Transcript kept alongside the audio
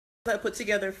I put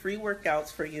together free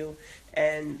workouts for you,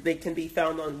 and they can be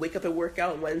found on Wake Up and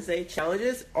Workout Wednesday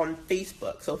challenges on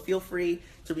Facebook. So feel free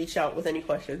to reach out with any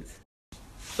questions.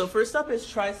 So first up is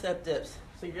tricep dips.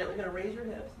 So you're gently going to raise your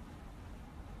hips.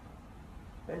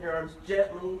 Bend your arms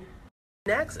gently.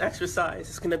 Next exercise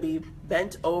is going to be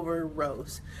bent over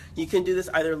rows. You can do this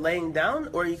either laying down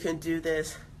or you can do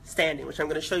this standing, which I'm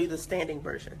going to show you the standing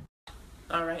version.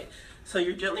 All right, so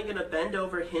you're gently going to bend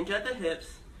over, hinge at the hips,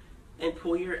 and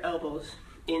pull your elbows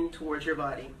in towards your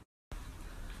body.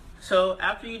 So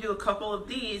after you do a couple of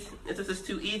these, if this is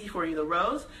too easy for you, the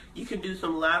rows, you can do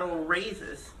some lateral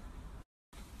raises.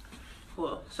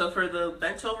 Cool. So for the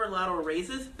bent over lateral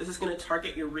raises, this is going to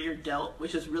target your rear delt,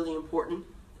 which is really important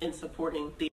in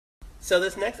supporting the. So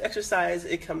this next exercise,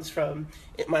 it comes from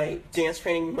my dance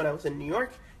training when I was in New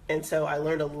York, and so I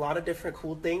learned a lot of different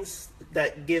cool things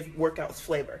that give workouts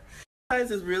flavor.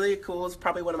 This is really cool. It's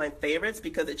probably one of my favorites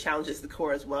because it challenges the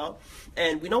core as well.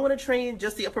 And we don't want to train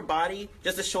just the upper body,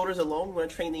 just the shoulders alone. We want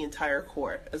to train the entire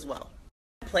core as well.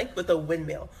 Plank with a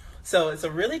windmill. So it's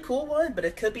a really cool one, but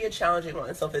it could be a challenging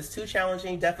one. So if it's too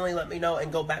challenging, definitely let me know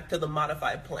and go back to the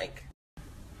modified plank.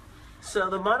 So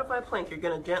the modified plank, you're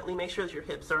going to gently make sure that your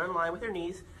hips are in line with your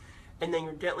knees, and then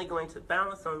you're gently going to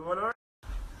balance on one arm.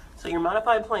 So your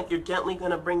modified plank, you're gently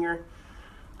going to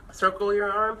circle your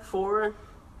arm forward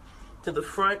to the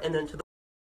front and then to the